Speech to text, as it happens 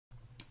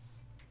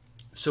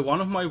So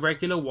one of my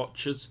regular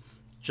watchers,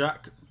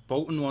 Jack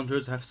Bolton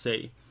Wanderers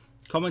FC,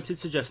 commented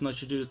suggesting I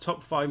should do the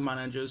top 5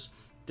 managers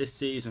this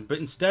season, but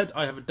instead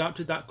I have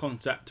adapted that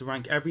concept to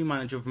rank every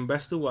manager from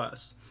best to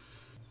worst.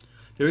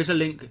 There is a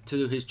link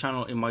to his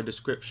channel in my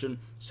description,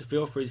 so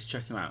feel free to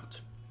check him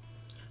out.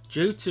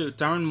 Due to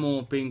Darren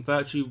Moore being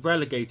virtually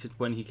relegated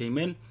when he came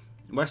in,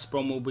 West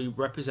Brom will be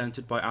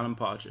represented by Alan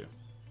Pardew.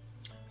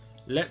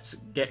 Let's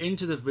get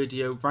into the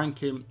video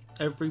ranking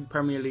every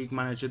Premier League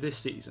manager this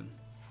season.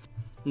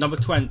 Number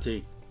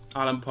 20,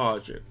 Alan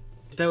Pardew.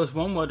 If there was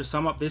one word to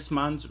sum up this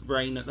man's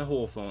reign at the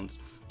Hawthorns,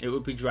 it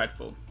would be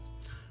dreadful.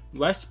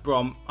 West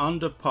Brom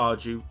under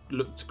Pardew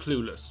looked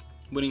clueless,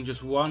 winning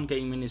just 1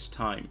 game in his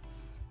time,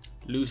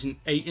 losing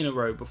 8 in a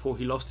row before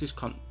he lost his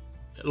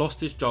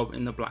job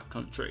in the Black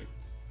Country.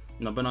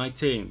 Number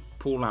 19,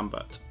 Paul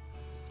Lambert.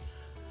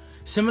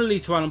 Similarly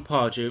to Alan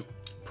Pardew,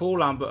 Paul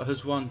Lambert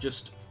has won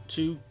just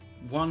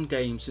 1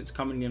 game since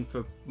coming in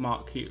for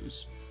Mark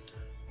Hughes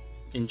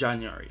in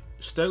January.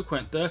 Stoke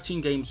went 13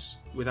 games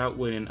without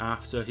winning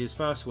after his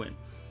first win,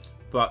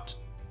 but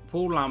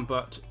Paul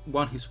Lambert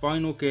won his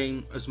final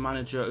game as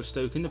manager of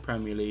Stoke in the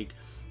Premier League,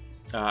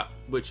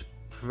 which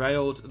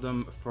prevailed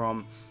them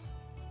from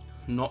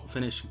not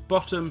finishing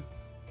bottom,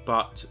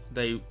 but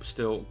they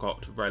still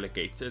got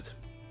relegated.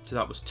 So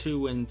that was 2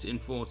 wins in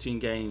 14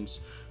 games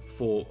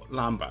for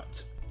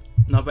Lambert.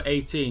 Number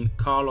 18,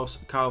 Carlos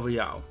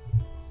Carvalhal.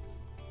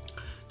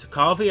 To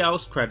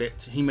Carvalhal's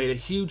credit, he made a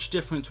huge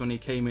difference when he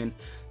came in,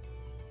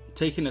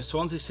 taking a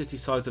Swansea City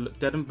side that looked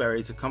dead and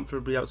buried to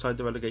comfortably outside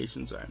the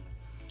relegation zone.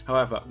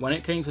 However, when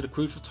it came to the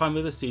crucial time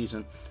of the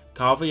season,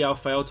 Carvalhal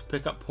failed to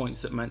pick up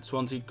points that meant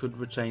Swansea could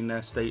retain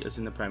their status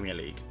in the Premier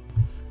League.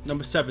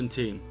 Number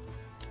 17,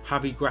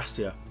 Javi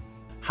Gracia.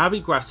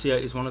 Javi Gracia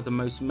is one of the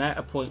most met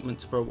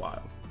appointments for a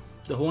while.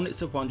 The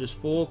Hornets have won just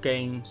 4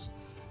 games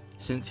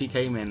since he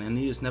came in, and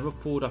he has never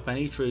pulled up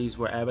any trees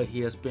wherever he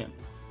has been.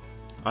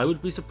 I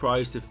would be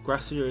surprised if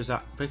Gracia is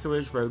at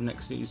Vicarage Road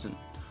next season,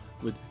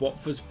 with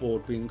Watford's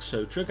board being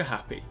so trigger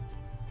happy.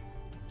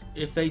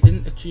 If they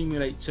didn't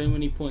accumulate so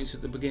many points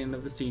at the beginning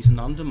of the season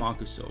under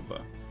Marcus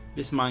Silva,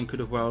 this man could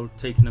have well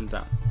taken them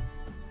down.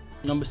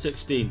 Number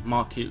 16,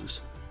 Mark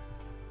Hughes.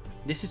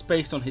 This is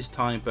based on his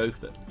time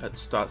both at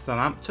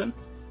Southampton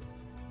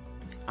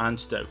and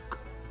Stoke.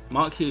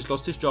 Mark Hughes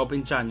lost his job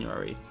in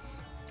January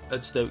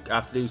at Stoke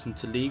after losing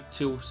to League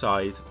 2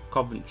 side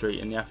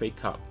Coventry in the FA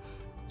Cup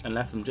and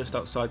left them just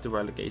outside the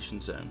relegation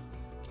zone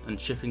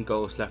and shipping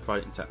goals left,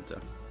 right and centre.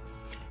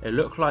 It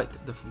looked like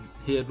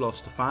he had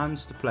lost the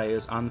fans, the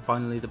players and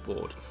finally the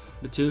board,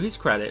 but to his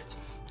credit,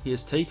 he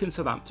has taken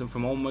Southampton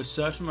from almost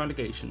certain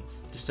relegation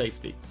to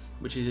safety,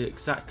 which is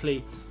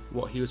exactly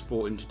what he was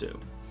brought in to do.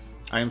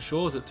 I am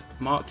sure that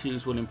Mark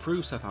Hughes will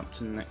improve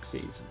Southampton next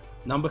season.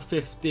 Number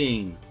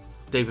 15,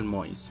 David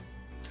Moyes.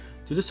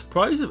 To the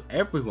surprise of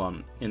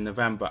everyone in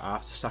November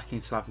after sacking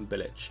Slaven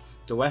Bilic,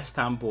 the West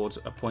Ham board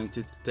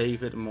appointed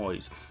David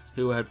Moyes,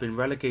 who had been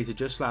relegated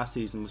just last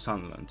season with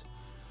Sunderland.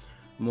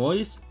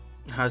 Moyes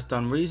has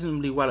done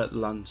reasonably well at the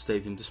London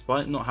Stadium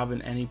despite not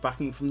having any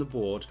backing from the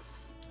board,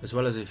 as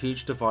well as a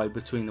huge divide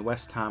between the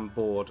West Ham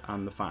board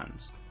and the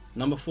fans.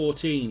 Number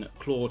 14,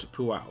 Claude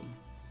Puel.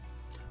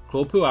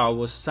 Claude Puel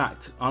was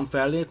sacked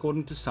unfairly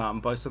according to some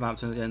by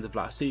Southampton at the end of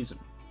last season.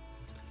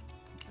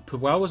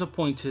 Puel was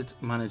appointed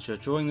manager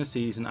during the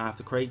season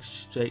after Craig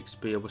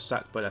Shakespeare was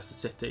sacked by Leicester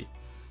City.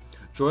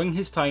 During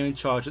his time in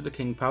charge at the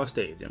King Power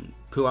Stadium,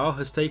 Puel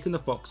has taken the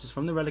Foxes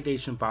from the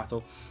relegation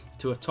battle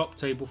to a top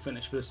table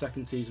finish for the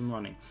 2nd season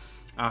running,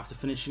 after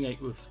finishing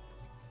 8th with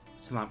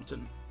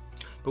Southampton.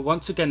 But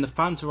once again the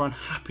fans are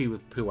unhappy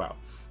with Puel,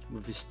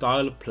 with his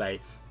style of play,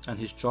 and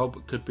his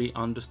job could be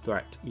under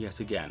threat yet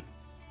again.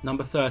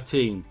 Number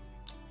 13,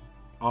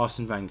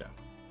 Arsene Wenger.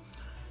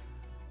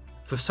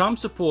 For some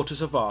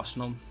supporters of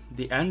Arsenal,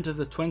 the end of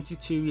the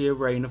 22-year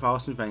reign of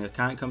Arsene Wenger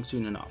can't come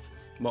soon enough,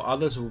 while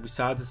others will be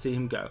sad to see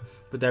him go,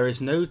 but there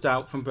is no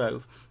doubt from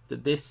both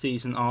that this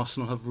season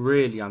Arsenal have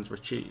really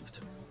underachieved.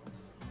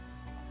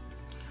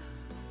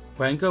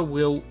 Wenger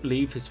will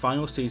leave his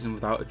final season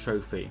without a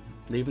trophy,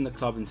 leaving the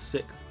club in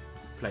 6th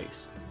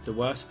place, the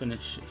worst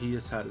finish he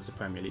has had as a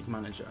Premier League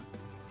manager.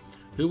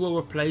 Who will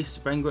replace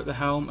Wenger at the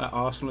helm at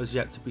Arsenal is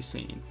yet to be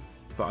seen,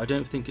 but I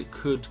don't think it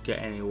could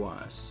get any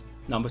worse.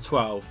 Number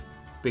 12,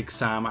 Big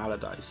Sam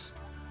Allardyce.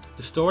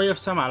 The story of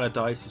Sam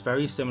Allardyce is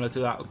very similar to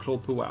that of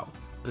Claude Puel,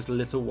 but a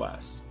little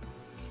worse.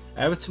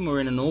 Everton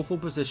were in an awful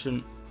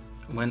position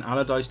when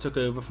Allardyce took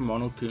over from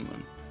Ronald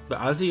Koeman,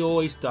 but as he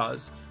always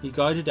does, he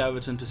guided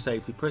Everton to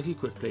safety pretty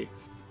quickly.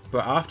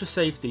 But after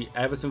safety,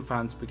 Everton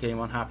fans became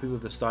unhappy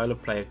with the style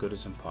of play at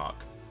Goodison Park.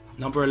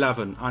 Number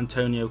 11,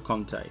 Antonio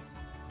Conte.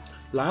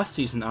 Last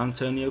season,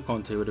 Antonio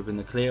Conte would have been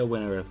the clear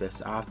winner of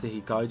this after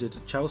he guided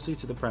Chelsea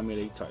to the Premier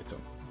League title.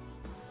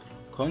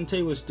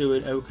 Conte was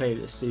doing okay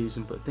this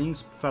season, but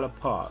things fell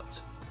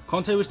apart.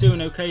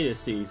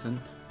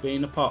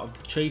 Being a part of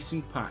the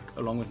chasing pack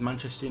along with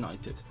Manchester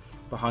United,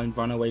 behind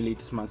runaway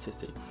leaders Man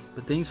City,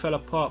 but things fell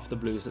apart for the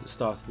Blues at the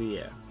start of the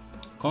year.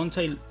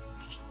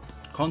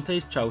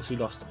 Conte's Chelsea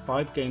lost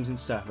 5 games in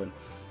 7,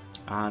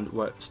 and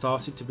were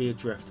started to be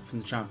adrift from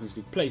the Champions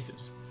League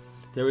places.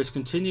 There is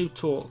continued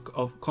talk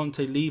of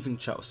Conte leaving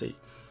Chelsea,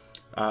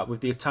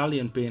 with the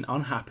Italian being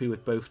unhappy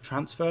with both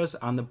transfers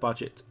and the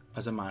budget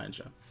as a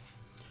manager.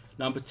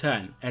 Number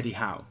 10, Eddie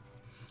Howe.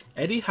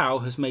 Eddie Howe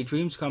has made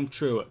dreams come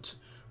true at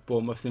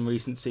Bournemouth in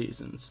recent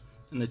seasons,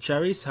 and the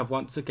Cherries have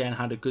once again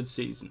had a good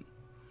season.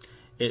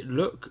 It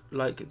looked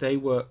like they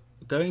were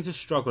going to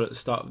struggle at the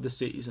start of the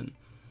season,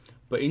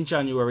 but in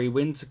January,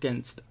 wins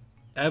against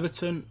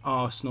Everton,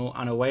 Arsenal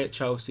and away at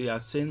Chelsea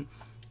has seen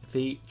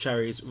the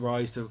Cherries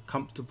rise to a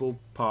comfortable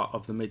part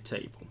of the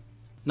mid-table.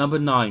 Number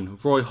 9,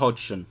 Roy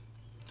Hodgson.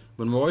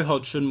 When Roy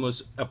Hodgson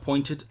was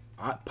appointed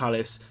at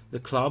Palace, the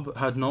club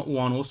had not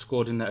won or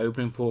scored in their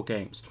opening 4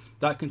 games.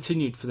 That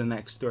continued for the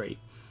next 3.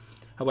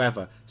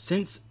 However,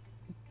 since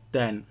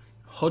then,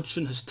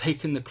 Hodgson has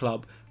taken the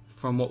club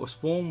from what was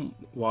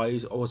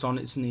form-wise or was on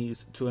its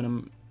knees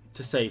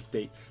to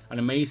safety, an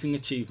amazing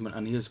achievement,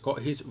 and he has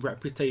got his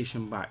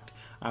reputation back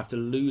after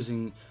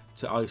losing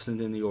to Iceland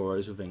in the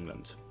Euros with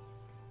England.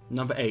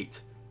 Number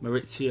 8,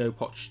 Maurizio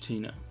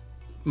Pochettino.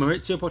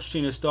 Maurizio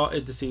Pochettino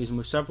started the season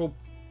with several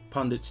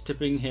pundits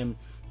tipping him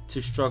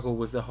to struggle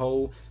with the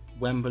whole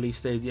Wembley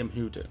Stadium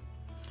hoodoo.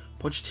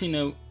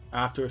 Pochettino,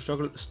 after a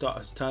struggle at the start,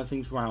 has turned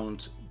things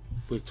round,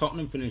 with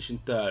Tottenham finishing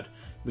 3rd,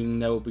 meaning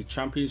there will be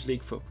Champions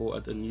League football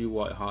at the new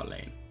White Hart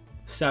Lane.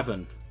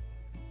 7,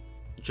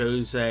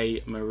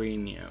 Jose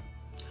Mourinho.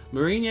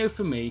 Mourinho,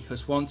 for me,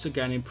 has once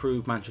again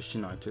improved Manchester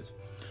United.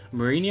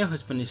 Mourinho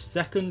has finished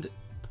 2nd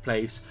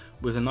place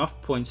with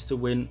enough points to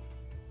win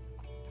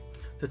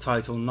the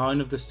title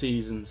 9 of the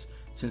seasons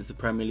since the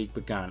Premier League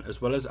began,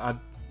 as well as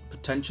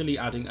potentially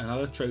adding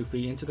another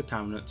trophy into the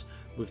cabinet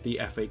with the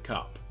FA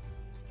Cup.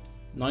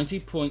 90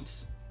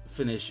 points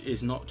finish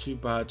is not too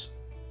bad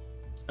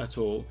at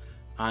all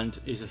and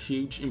is a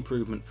huge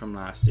improvement from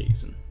last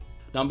season.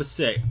 Number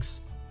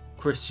 6,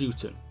 Chris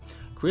Hughton.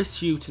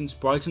 Chris Hughton's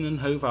Brighton and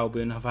Hove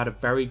Albion have had a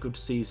very good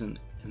season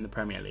in the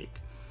Premier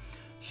League.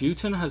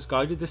 Hughton has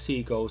guided the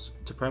Seagulls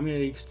to Premier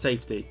League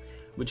safety,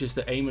 which is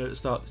the aim at the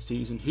start of the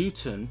season.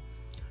 Hughton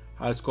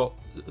has got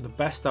the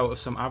best out of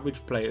some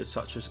average players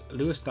such as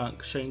Lewis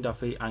Dunk, Shane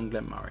Duffy and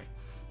Glenn Murray,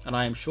 and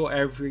I am sure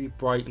every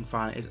Brighton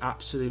fan is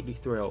absolutely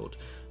thrilled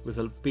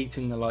with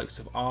beating the likes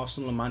of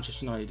Arsenal and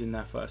Manchester United in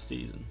their first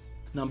season.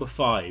 Number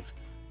 5,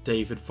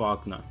 David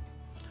Wagner.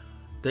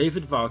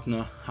 David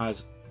Wagner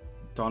has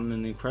done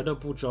an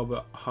incredible job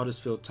at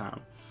Huddersfield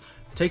Town,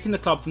 taking the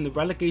club from the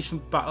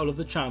relegation battle of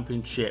the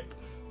Championship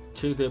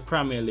to the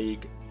Premier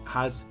League.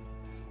 Has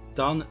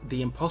done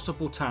the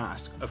impossible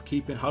task of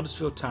keeping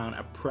Huddersfield Town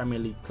a Premier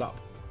League club.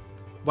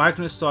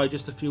 Wagner's side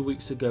just a few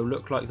weeks ago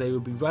looked like they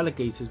would be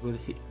relegated with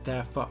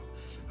their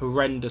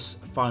horrendous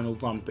final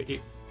run, but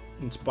it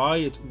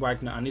inspired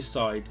Wagner and his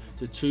side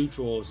to 2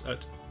 draws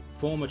at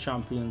former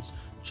champions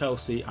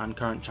Chelsea and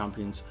current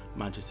champions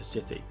Manchester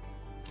City.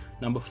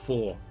 Number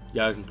 4,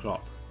 Jurgen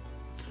Klopp.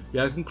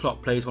 Jurgen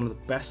Klopp plays one of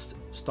the best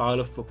style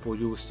of football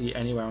you will see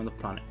anywhere on the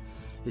planet.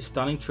 His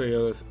stunning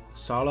trio of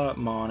Salah,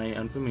 Mane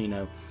and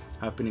Firmino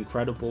have been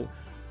incredible,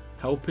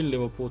 helping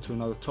Liverpool to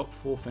another top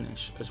 4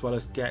 finish, as well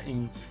as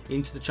getting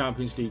into the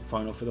Champions League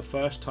final for the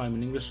first time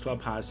an English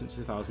club has since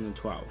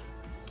 2012.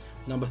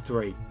 Number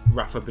 3,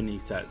 Rafa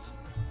Benitez.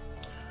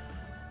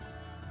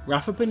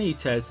 Rafa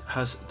Benitez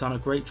has done a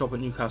great job at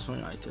Newcastle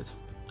United.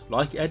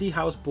 Like Eddie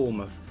Howe's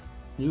Bournemouth,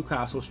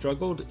 Newcastle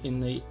struggled in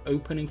the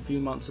opening few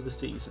months of the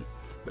season,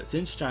 but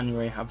since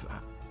January have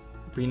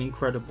been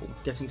incredible,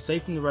 getting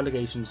safe from the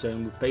relegation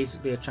zone with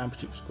basically a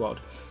championship squad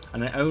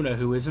and an owner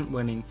who isn't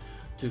willing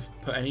to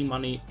put any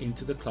money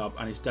into the club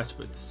and is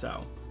desperate to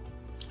sell.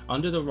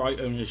 Under the right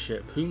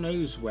ownership, who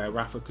knows where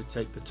Rafa could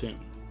take the team.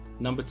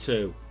 Number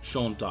 2,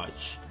 Sean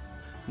Dyche.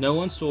 No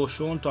one saw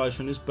Sean Dyche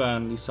on his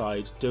Burnley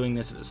side doing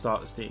this at the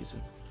start of the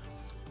season.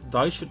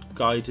 Dyche had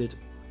guided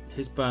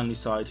his Burnley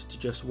side to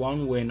just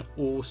 1 win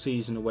all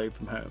season away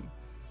from home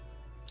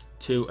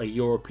to a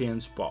European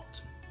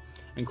spot.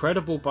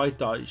 Incredible by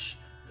Dyche,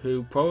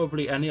 who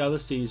probably any other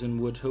season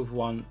would have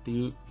won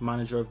the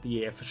Manager of the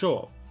Year for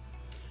sure.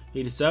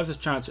 He deserves a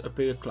chance at a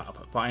bigger club,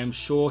 but I am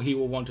sure he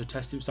will want to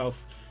test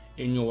himself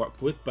in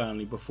Europe with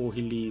Burnley before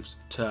he leaves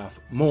Turf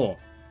Moor.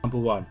 Number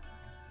 1,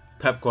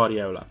 Pep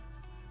Guardiola.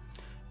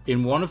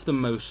 In one of the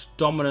most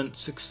dominant,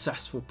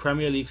 successful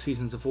Premier League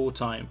seasons of all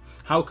time,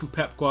 how can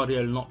Pep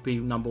Guardiola not be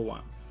number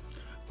 1?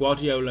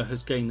 Guardiola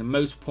has gained the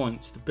most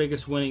points, the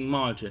biggest winning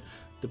margin,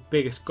 the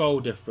biggest goal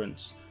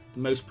difference, the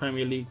most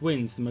Premier League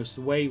wins, the most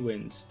away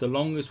wins, the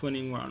longest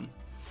winning run.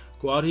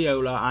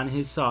 Guardiola and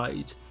his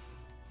side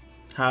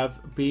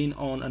have been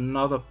on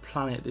another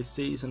planet this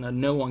season and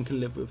no one can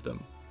live with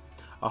them.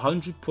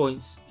 100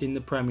 points in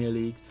the Premier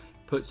League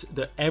puts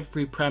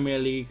every Premier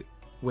League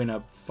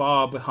winner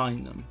far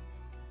behind them.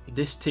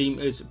 This team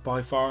is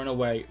by far and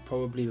away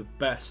probably the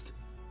best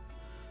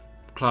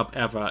club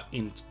ever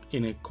in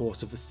a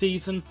course of a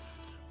season.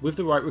 With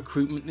the right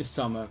recruitment this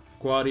summer,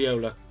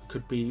 Guardiola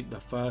could be the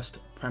first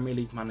Premier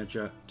League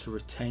manager to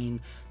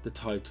retain the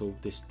title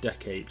this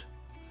decade.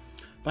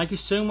 Thank you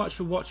so much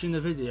for watching the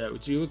video.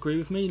 Do you agree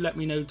with me? Let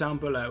me know down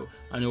below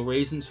and your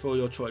reasons for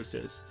your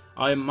choices.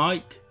 I am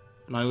Mike,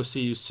 and I will see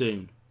you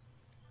soon.